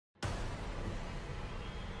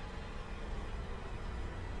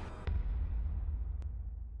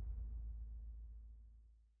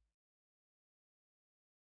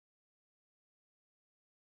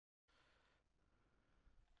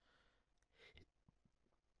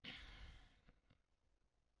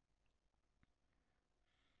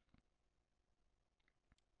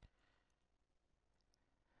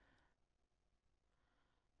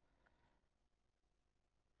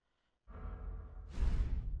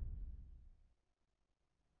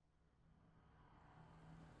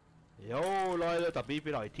Leute, da bin ich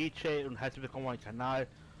wieder, euer TJ und herzlich willkommen auf meinem Kanal.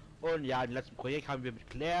 Und ja, im letzten Projekt haben wir mit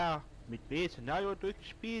Claire, mit B Szenario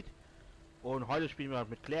durchgespielt. Und heute spielen wir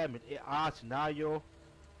mit Claire, mit A Szenario,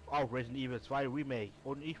 auf Resident Evil 2 Remake.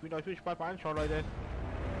 Und ich will euch viel Spaß beim Anschauen, Leute.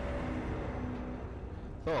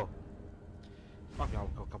 So. Machen wir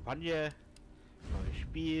auch Kampagne, neues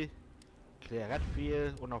Spiel, Claire Red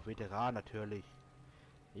viel und auf Veteran natürlich.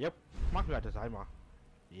 Yep, machen wir das einmal.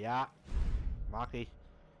 Ja, mag ich.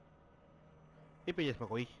 Ich bin jetzt mal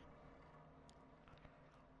ruhig.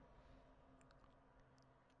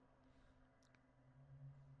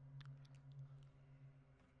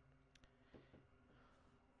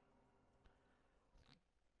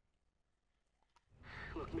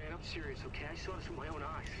 Look, man, I'm serious, okay? I saw this with my own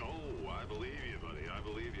eyes. Oh, I believe you, buddy. I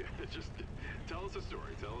believe you. Just tell us a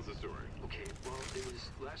story. Tell us a story. Okay, well, it was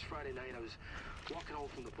last Friday night. I was walking home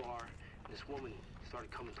from the bar, and this woman started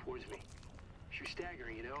coming towards me. She was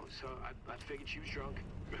staggering, you know, so I figured she was drunk.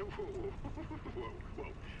 Whoa.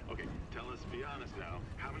 Okay, tell us, be honest now.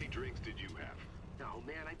 How many drinks did you have? No,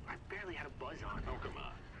 man, I barely had a buzz on. Oh, come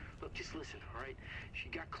on. Look, just listen, all right? She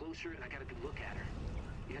got closer, and I got a good look at her.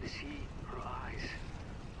 You had to see her eyes,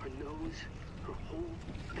 her nose, her whole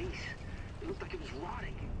face. It looked like it was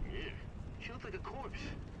rotting. Yeah. She looked like a corpse.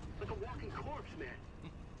 Like a walking corpse, man.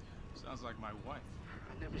 Sounds like my wife.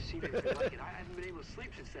 I've never seen anything like it. I haven't been able to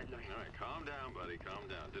sleep since that night. All right, calm down, buddy. Calm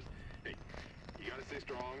down. Just, hey, you gotta stay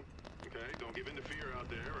strong, okay? Don't give in to fear out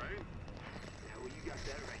there, right? Yeah, well, you got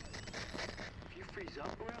that right. If you freeze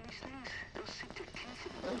up around these things, they'll sink their teeth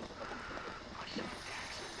in you. I should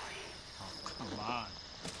attack somebody. Oh, come on.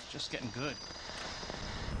 It's just getting good.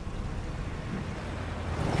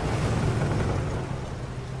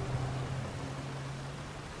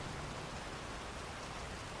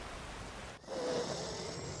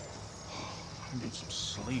 I need some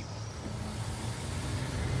sleep.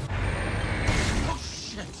 Oh,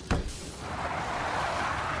 shit!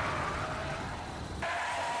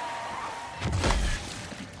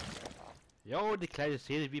 Jo, die kleine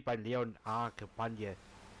Szene wie bei Leon A Kampagne.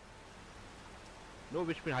 Nur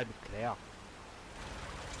wir spielen halt mit Claire.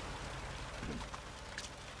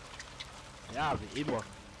 Ja, wie immer.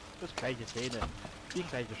 Das gleiche Szene. Die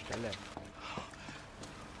gleiche Stelle.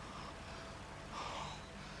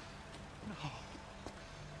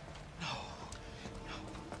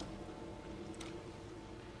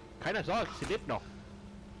 Keine Sorge, sie lebt noch.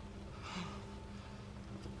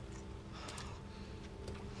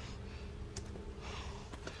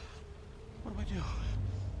 What do I do?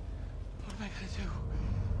 What am I gonna do?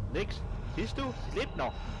 Nix. Siehst du? Sie lebt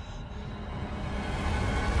noch.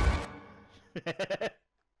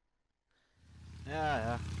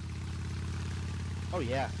 Ja. Oh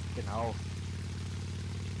ja, genau.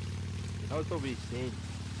 Genau so wie ich sehen.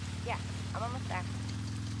 Yeah, I'm almost there.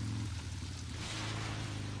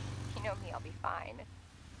 You know me, I'll be fine.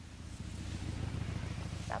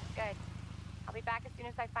 Sounds good. I'll be back as soon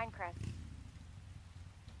as I find Chris.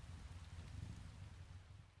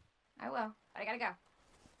 I will, but I gotta go.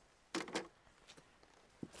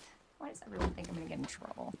 Why does everyone think I'm gonna get in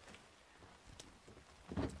trouble?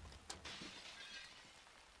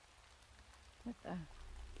 What the?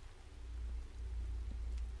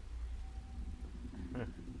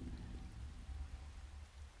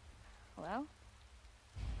 Hello?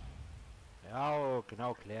 Ja, oh,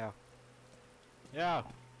 genau, Claire. Ja,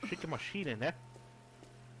 schicke Maschine, ne?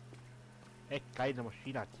 Echt geile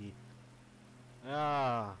Maschine hat sie.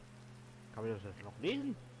 Ja. Kann man das jetzt noch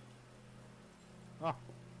lesen? Ah,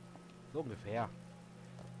 so ungefähr.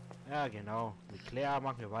 Ja, genau. Mit Claire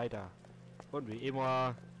machen wir weiter. Und wie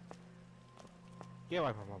immer. Gehen wir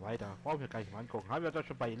einfach mal weiter. Brauchen wir gleich mal angucken. Haben wir das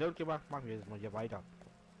schon bei Leon gemacht? Machen wir jetzt mal hier weiter.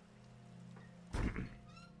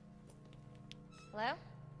 Hello?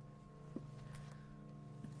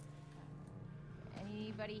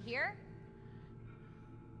 Anybody here?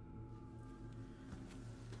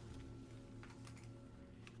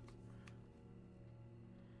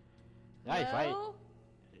 Ja, ich weiß. Hello?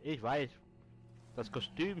 Ich weiß. Das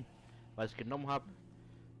Kostüm, was ich genommen habe,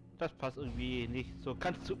 das passt irgendwie nicht so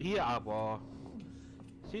ganz zu ihr, aber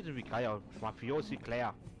sieht irgendwie geil aus. Mafiosi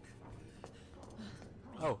Claire.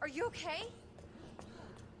 Oh. Are you okay?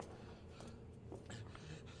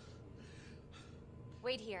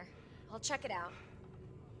 Wait here. I'll check it out.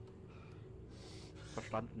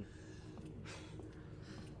 Verstanden.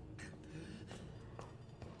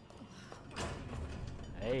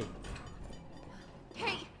 Hey.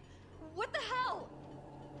 Hey! What the hell?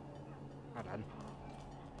 Na dann.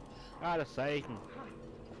 Ja, das Zeichen.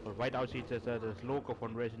 Von weit aus sieht das das Logo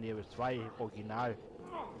von Resident Evil 2 Original.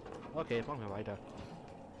 Okay, machen wir weiter.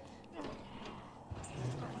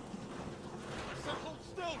 said hold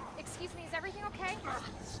still! Excuse me, is everything okay?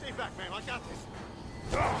 Stay back, ma'am. I got this.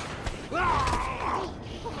 Get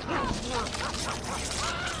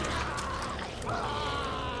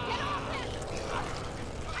off him!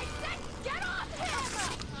 I said get off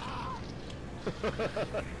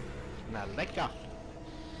him! Na lecker.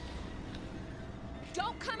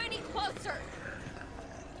 Don't come any closer!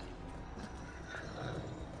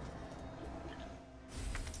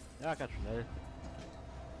 Ja, ganz schnell.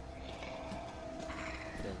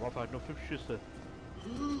 Der Waffe hat nur 5 Schüsse.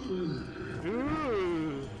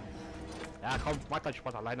 Ja, komm, mach deinen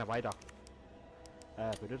Spaß alleine weiter.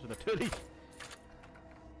 Benutze natürlich.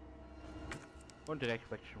 Und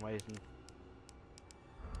direkt wegschmeißen.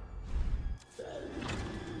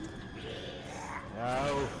 Ja.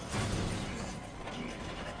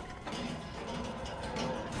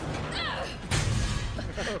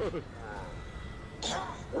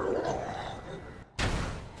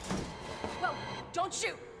 Whoa, don't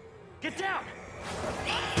shoot! Get down!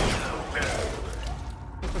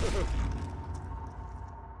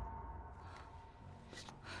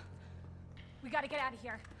 We gotta get out of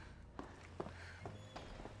here.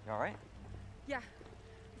 You alright? Yeah, I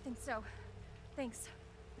think so. Thanks.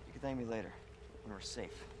 You can thank me later, when we're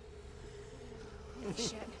safe. Oh,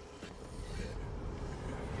 shit.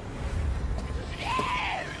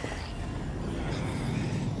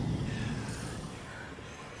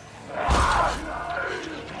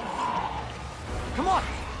 Come on!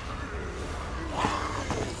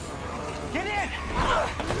 Get in!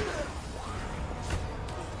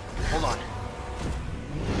 Hold on.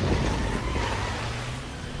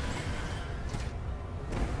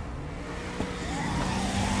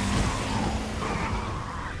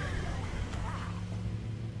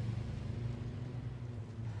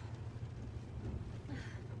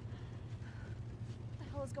 What the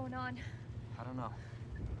hell is going on? I don't know.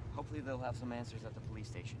 Hopefully they'll have some answers at the police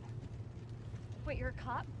station. Wait, you're a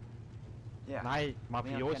cop? Yeah. Nein, Leon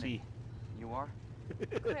Mafiosi. Kennedy. You are?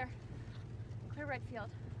 Claire. Claire Redfield.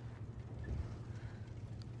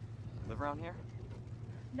 Live around here?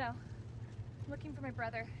 No. I'm looking for my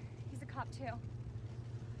brother. He's a cop too.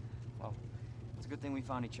 Well, it's a good thing we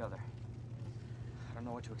found each other. I don't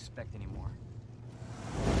know what to expect anymore.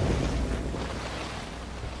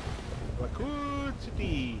 Raccoon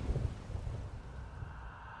City.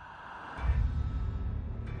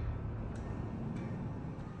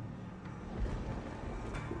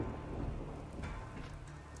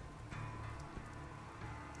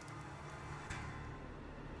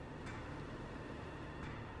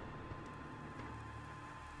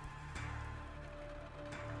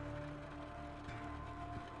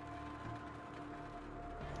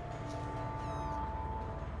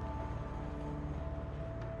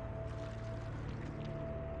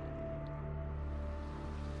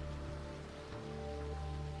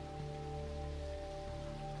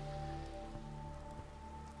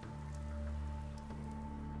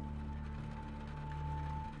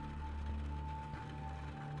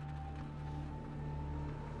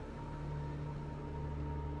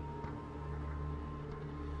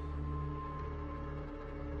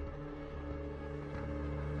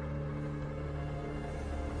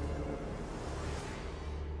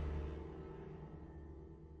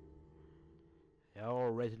 Ja,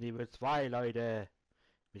 Resident Evil 2, Leute.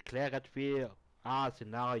 Mit Claire Redfield.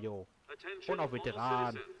 Szenario. Attention Und auch all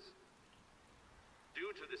Veteran. citizens.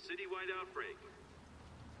 Due to the citywide outbreak,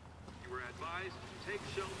 you were advised to take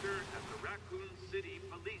shelter at the Raccoon City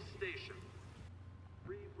Police Station.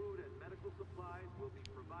 Free food and medical supplies will be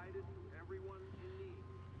provided to everyone in need.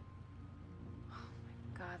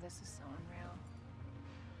 God, this is so unreal.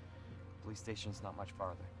 Police station's not much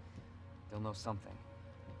farther. They'll know something.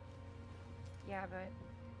 Yeah, but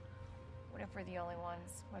what if we're the only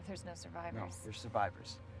ones? What if there's no survivors? No, there's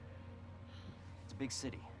survivors. It's a big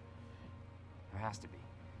city. There has to be.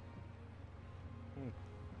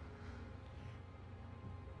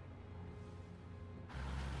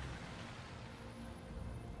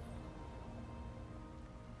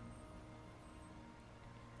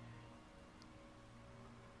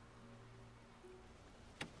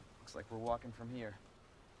 Looks like we're walking from here.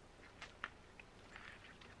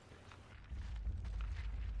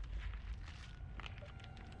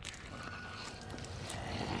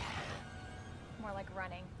 More like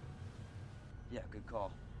running. Yeah, good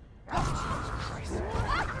call. Leon,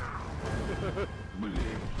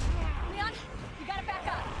 you gotta back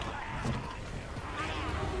up.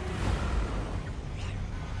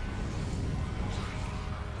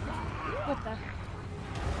 What the?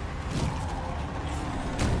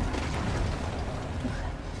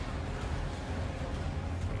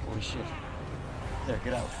 Holy shit. There,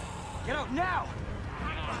 get out. Get out now!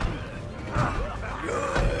 I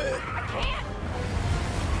can't!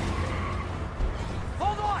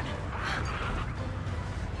 Hold on!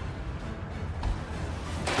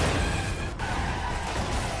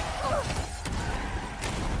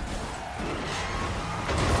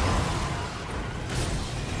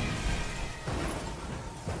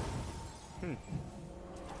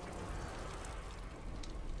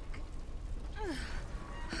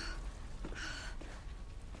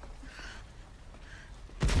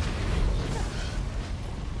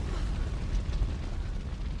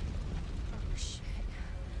 Oh, shit.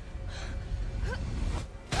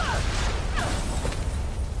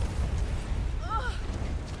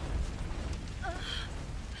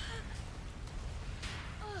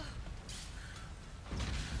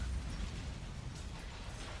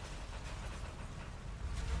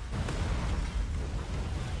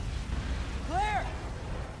 Claire!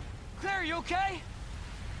 Claire, you okay?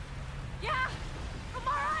 Yeah! I'm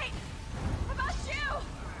alright! How about you?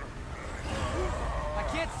 I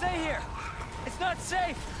can't stay here. It's not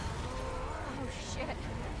safe. Oh, shit.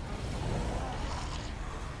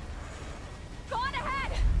 Go on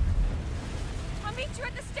ahead! I'll meet you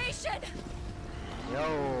at the station!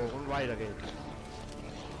 Jo, und weiter geht's.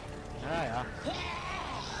 Ja, ja.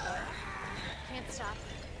 Can't stop.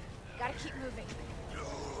 Gotta keep moving.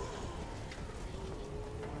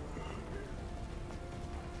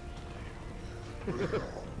 It's like the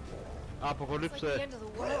Apokalypse. end of the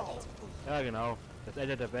world. Ja, genau. Das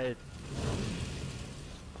Ende der Welt.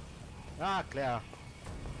 Ja, Claire.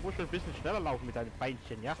 Musst du ein bisschen schneller laufen mit deinen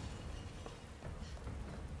Beinchen, ja?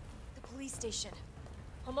 The police station.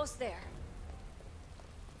 Almost there.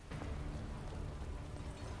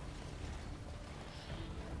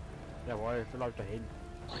 Jawohl, so läuft er hin.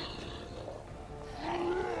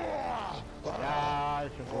 Ja,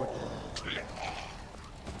 ist schon gut.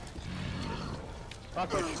 Das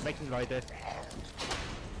soll schmecken, Leute.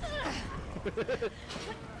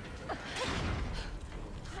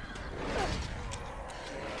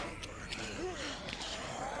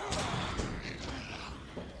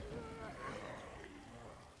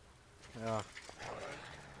 Ja.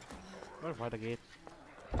 Und weiter geht's.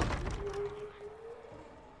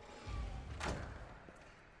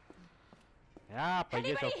 Ja, bei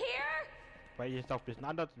ihr Anybody here? ist auch ein bisschen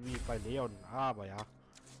anders wie bei Leon, aber ja.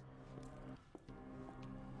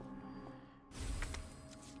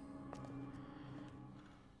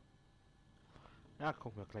 Ja,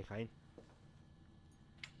 gucken wir gleich rein.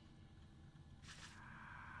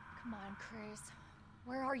 Come on, Chris.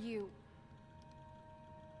 Where are you?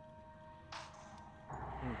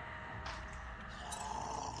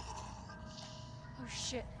 Oh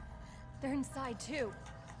shit. They're inside too.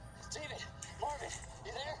 David, Marvin,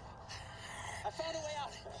 you there? I found a way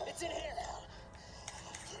out. It's in here.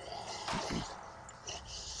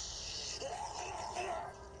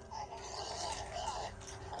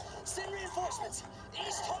 Send reinforcements.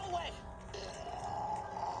 East hallway.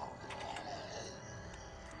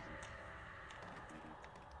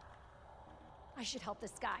 I should help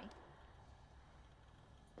this guy.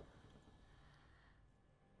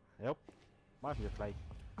 Ja, machen wir gleich.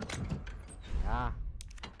 Ja.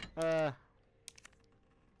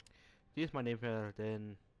 Diesmal nehmen wir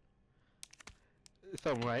den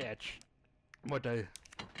Samurai Edge Modell.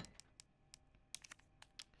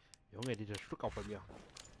 Junge, dieses Stück auch bei mir.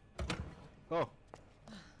 So.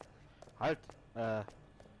 Halt.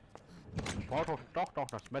 Ich brauche doch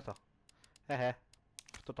das Messer. Hehe.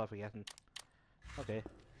 Ist total vergessen. Okay.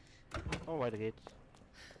 Und weiter geht's.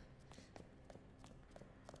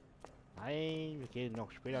 Nein, wir gehen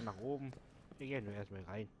noch später nach oben. Wir gehen nur erstmal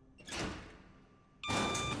rein.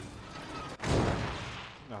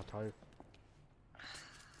 Na toll.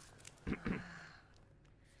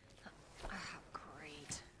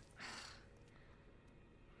 Great.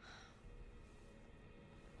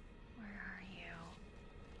 Where are you?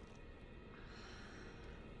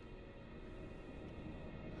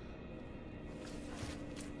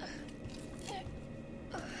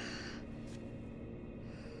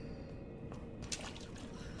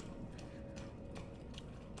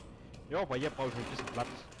 Ja, bei ihr brauche ich ein bisschen Platz.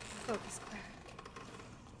 Focus, Claire.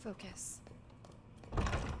 Focus.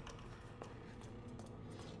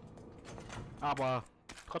 Aber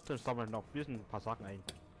trotzdem sammeln noch ein paar Sachen ein.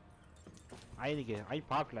 Einige, ein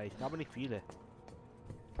paar vielleicht, aber nicht viele.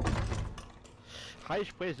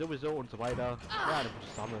 Highspray sowieso und so weiter. Ja, das muss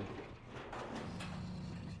ich sammeln.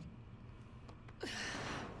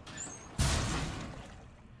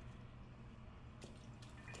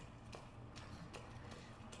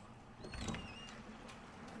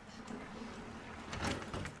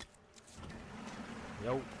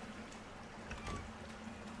 Jo.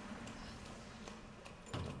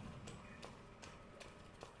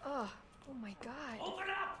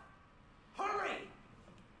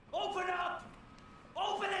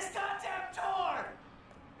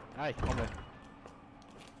 ich komme.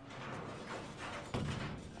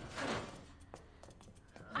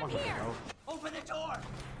 I'm here. Open the door!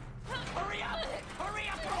 Hurry up! Hurry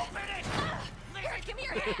up! Open it! Here, give me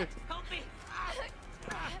your hand. Help me!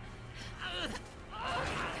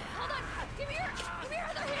 Hold on. Give me your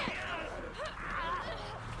other hand.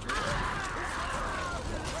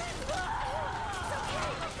 It's okay.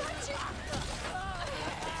 I got you.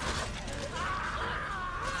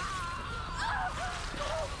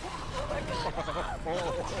 Oh my God.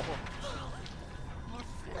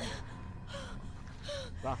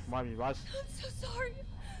 Sag mal, wie was? I'm so sorry.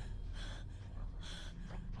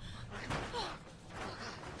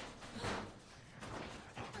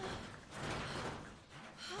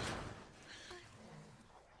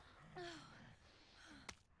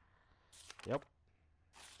 Yep.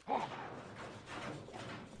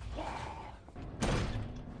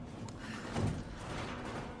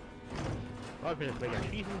 Oh, ich bin jetzt gleich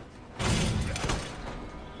erschießen.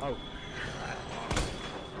 Oh.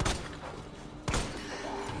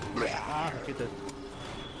 Ah, was geht das?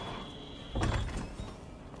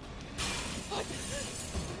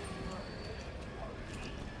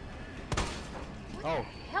 Oh.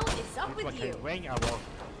 Hell is up Das war with kein you? Ring, aber...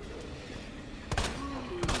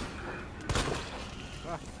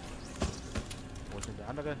 Ah. Wo ist denn der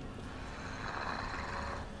andere?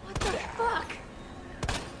 What the fuck?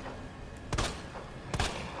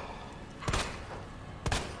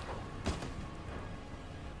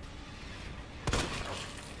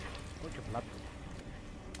 Und geplatzt.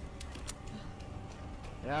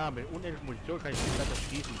 Ja, mit unendlich Munition kann ich nicht besser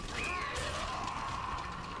schießen.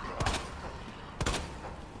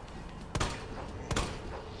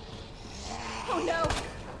 Oh no.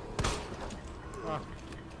 Ah.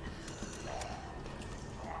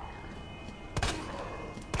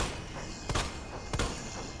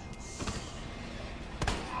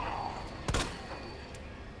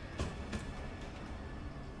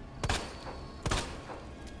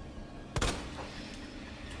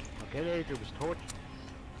 Okay, du bist tot.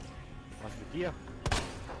 Was mit dir?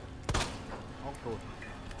 Auch tot.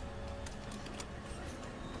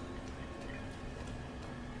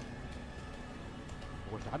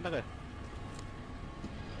 Wo ist der andere?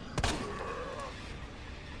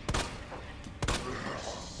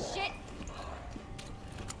 Shit.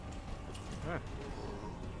 Ah.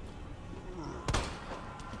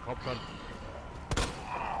 Komm schon.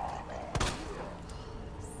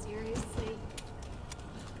 Seriously?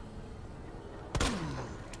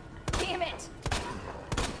 Damn it.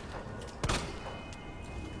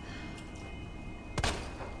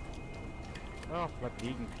 Ah, bleib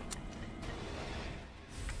liegen.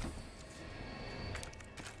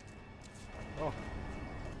 Oh.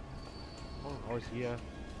 Oh, raus hier.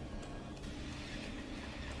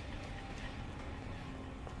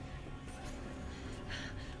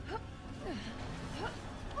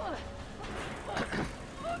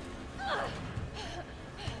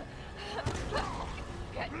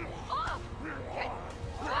 Get off! Get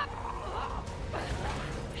off!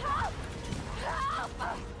 Help! Help!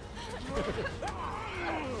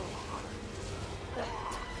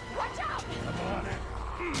 Watch out!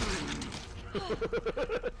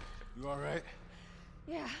 You all right?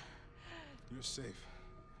 Yeah. You're safe.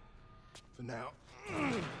 For now.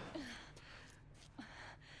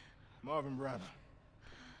 Marvin Brown.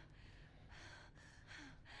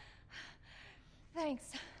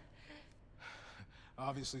 Thanks.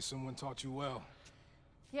 Obviously someone taught you well.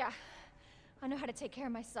 Yeah. I know how to take care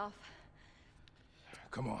of myself.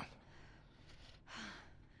 Come on.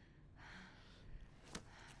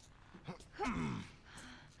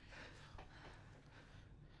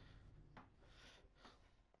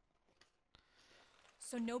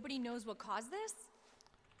 So nobody knows what caused this?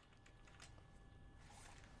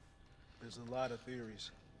 There's a lot of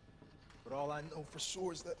theories. But all I know for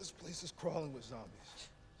sure is that this place is crawling with zombies.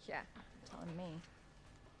 Yeah, telling me.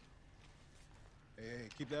 Hey,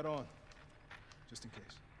 keep that on. Just in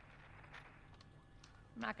case.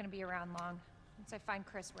 I'm not gonna be around long. Once I find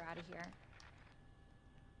Chris, we're out of here.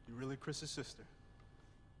 You really Chris's sister?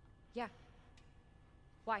 Yeah.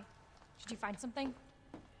 Why? Did you find something?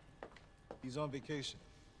 He's on vacation.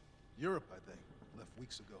 Europe, I think. Left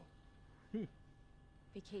weeks ago.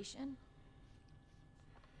 Vacation?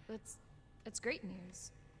 It's great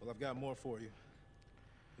news. Well, I've got more for you.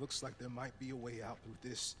 Looks like there might be a way out through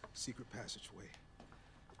this secret passageway.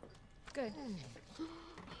 Good.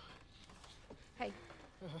 Hey.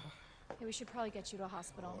 Hey, we should probably get you to a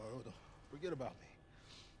hospital. Oh, forget about me.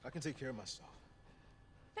 I can take care of myself.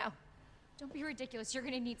 No. Don't be ridiculous. You're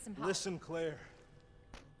gonna need some help. Listen, Claire.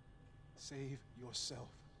 Save yourself.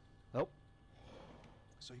 Nope.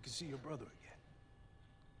 so you can see your brother again.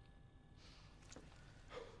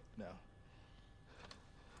 Now,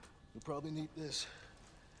 you'll probably need this.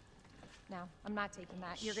 No, I'm not taking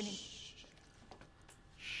that. You're gonna...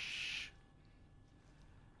 Shh.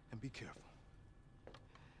 And be careful.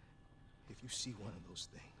 If you see one of those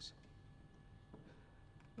things,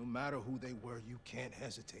 no matter who they were, you can't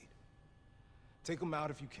hesitate. Take them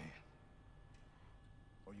out if you can.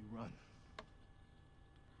 Or you run.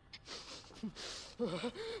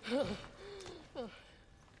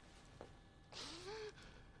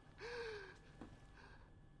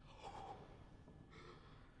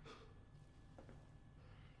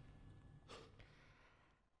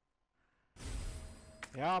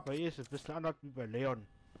 Ja, bei ihr ist es ein bisschen anders wie bei Leon.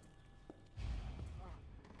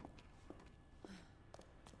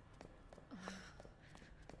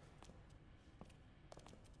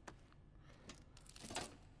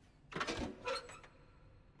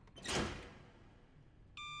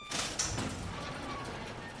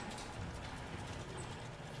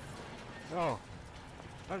 Ja,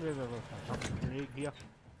 dann werden wir was Kollegen hier.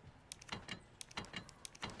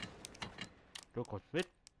 Du kommst mit.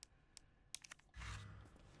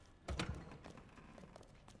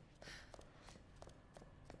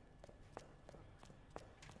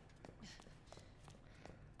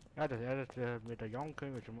 Ja, das erste Medaillon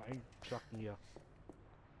können wir schon mal einsacken hier.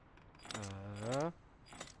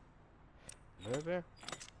 Löwe.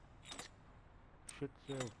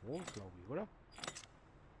 Schütze, Wohn, glaube ich, oder?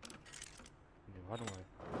 Ne, warte mal.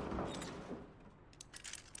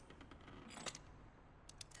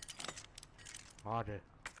 Warte.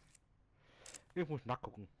 Ich muss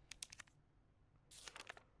nachgucken.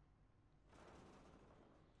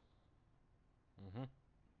 Mhm.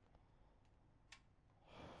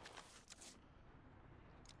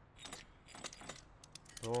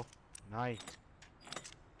 So, nein.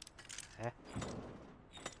 Hä?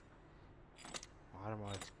 Warte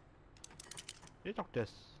mal. Ist doch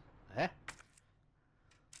das. Hä?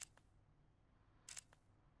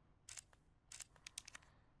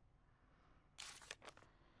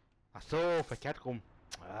 Ach so, verkehrt rum.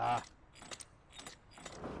 Ah.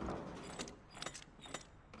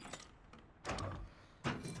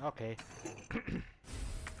 Okay.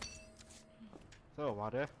 So,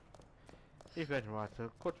 warte. Ich werde mal so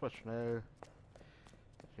kurz was schnell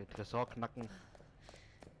den Tresor knacken.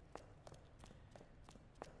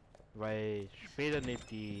 Weil später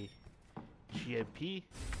nimmt die GMP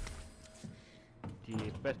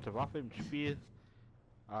die beste Waffe im Spiel.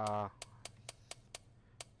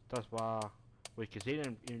 Das war, wo ich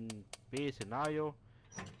gesehen im B-Szenario.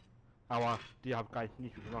 Aber die habe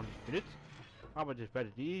ich noch nicht benutzt. Aber ich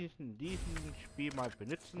werde diesen Spiel mal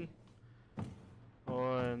benutzen.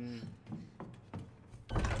 Und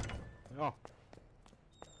ja.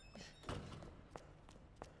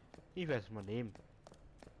 Ich werde es mal nehmen.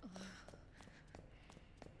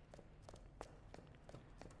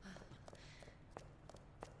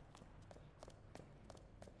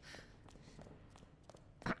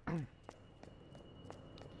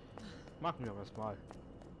 Machen wir das mal.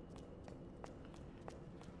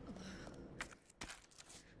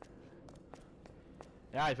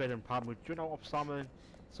 Ja, ich werde ein paar Munition auch aufsammeln.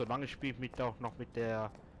 Solange spiele ich mich auch noch mit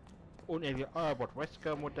der unendlichen Albert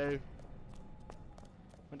Wesker Modell.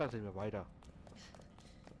 Und dann sehen wir weiter.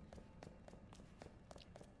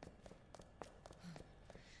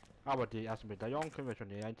 Aber die ersten Medaillon können wir schon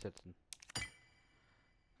hier einsetzen.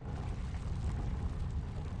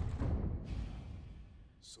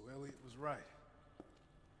 So Elliot was right.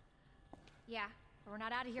 Yeah, but we're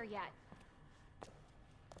not out of here yet.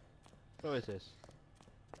 So ist es.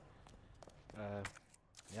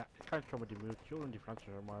 Ja, ich kann schon mal die Munition und die Pflanze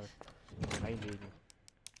schon mal reinlegen.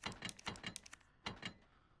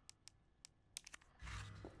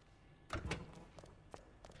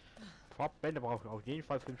 Farbbänder brauchen auf jeden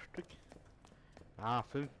Fall 5 Stück. Ah,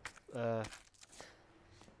 5,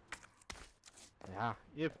 ja,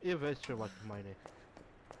 ihr wisst schon, was ich meine.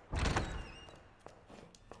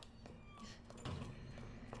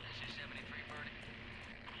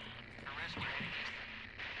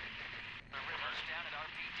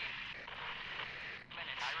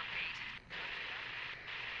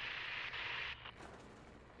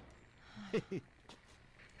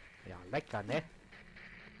 Ja, lecker, ne?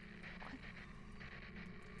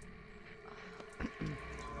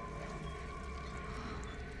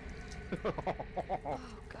 Oh God. Oh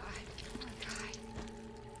God.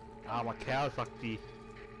 Armer Kerl, sagt die.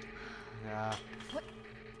 Ja. What?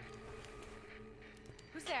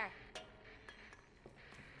 Who's there?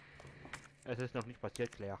 Es ist noch nicht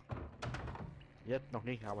passiert, Claire. Jetzt noch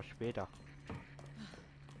nicht, aber später.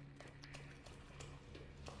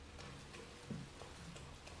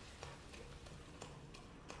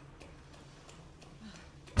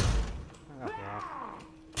 Ach ja.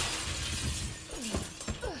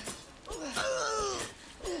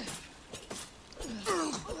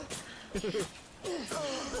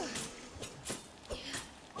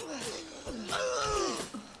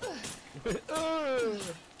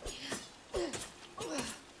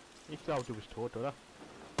 Ich glaube, du bist tot, oder?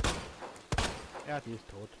 Ja, die ist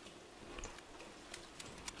tot.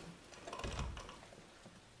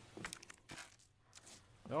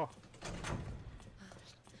 Ja.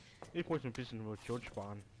 Ich muss ein bisschen Munition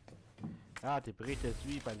sparen. Ja, die Berichte ist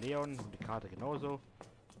wie bei Leon und die Karte genauso.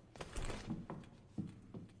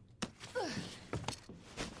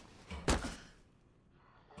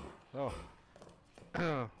 So.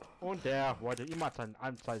 Und der wollte immer sein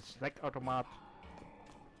Snackautomat.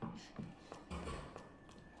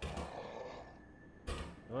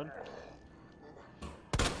 Und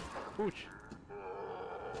push.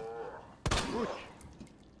 Push.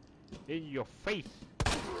 In your face.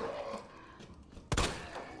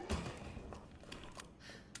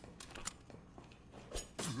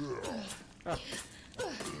 Ah.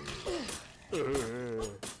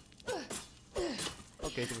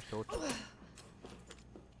 Okay, du bist tot.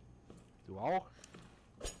 Du auch?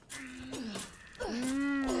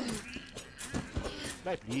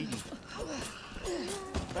 Bleib liegen.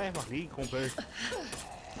 Bleib einfach liegen, Kumpel.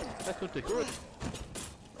 Das tut dir gut.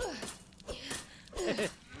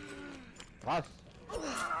 Was?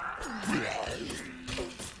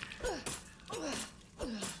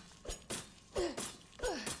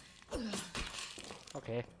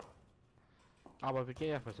 Okay. Aber wir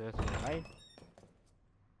gehen einfach zuerst rein.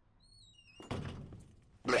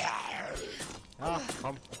 Ja,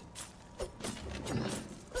 komm.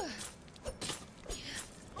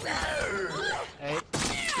 Ey.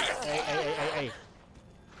 Ey.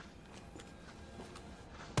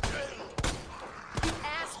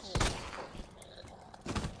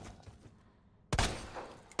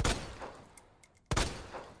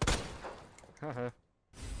 Haha.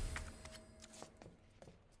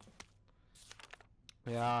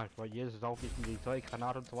 Ja, weil jedes ist auch nicht die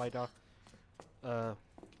Zeuggranate und so weiter.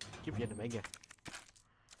 Gibt hier eine Menge.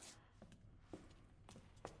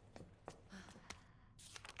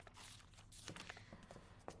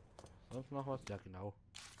 Sonst noch was? Ja, genau.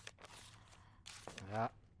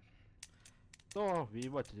 Ja. So, wie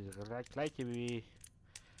immer das gleiche wie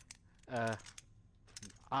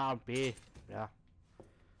A und B. Ja.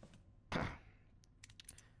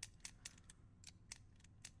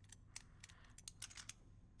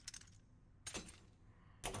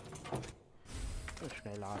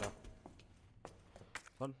 Schnelllader.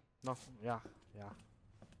 Sonst noch, ja.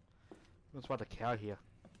 Das war der Kerl hier.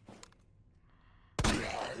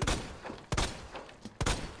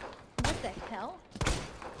 What the hell?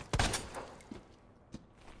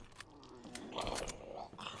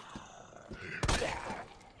 What the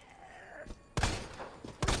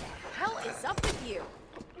hell is up with you?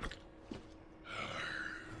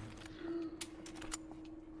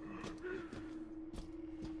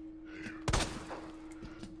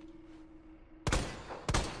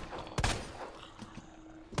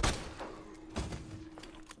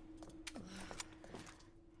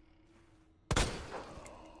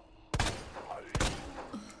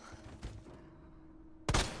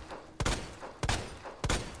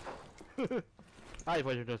 Ah, ich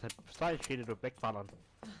wollte das Seilschiene durch wegballern.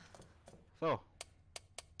 So.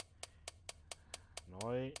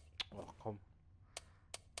 Neu. Oh, komm.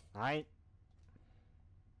 Nein.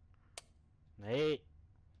 Nee.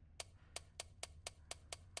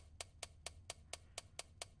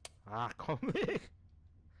 Ach, komm.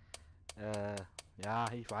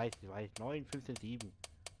 Ja, ich weiß. 9, 15, 7.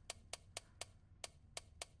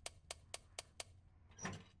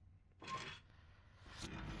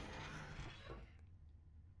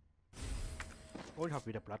 Und hab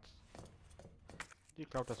wieder Platz. Ich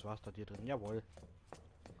glaube, das war's da hier drin. Jawohl.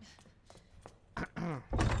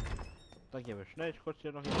 Dann gehen wir schnell kurz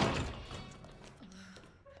hier noch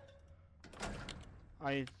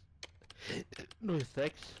hin.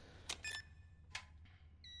 106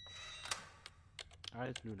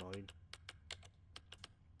 109.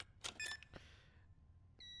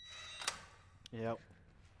 Ja.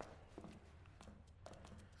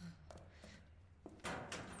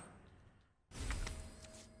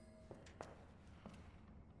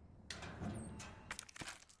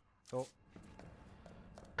 So.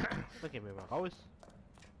 Dann gehen wir mal raus.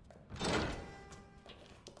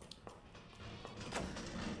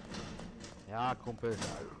 Ja, Kumpel.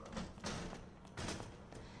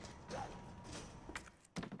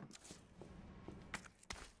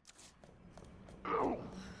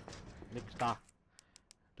 Nix da.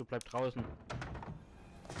 Du bleib draußen.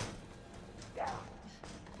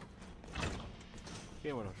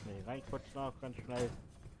 Gehen wir noch schnell rein, kurz nach, ganz schnell.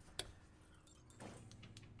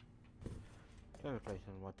 Können wir vielleicht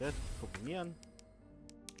noch mal das kombinieren.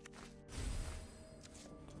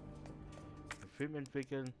 Einen Film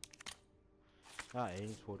entwickeln. Ah,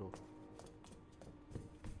 Aliens-Foto.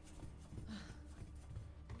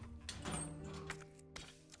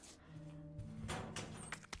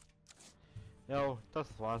 Ja, das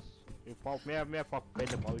war's. Ich brauche mehr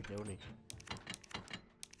Farbquelle brauche ich auch nicht.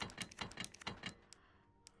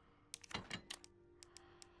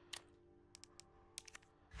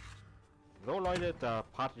 So Leute, der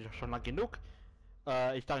Part ist schon lang genug.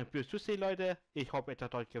 Ich danke fürs Zusehen, Leute. Ich hoffe, es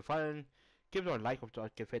hat euch gefallen. Gebt doch ein Like, ob es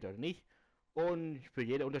euch gefällt oder nicht. Und für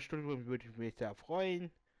jede Unterstützung würde ich mich sehr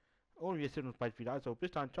freuen. Und wir sehen uns bald wieder. Also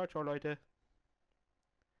bis dann. Ciao, ciao, Leute.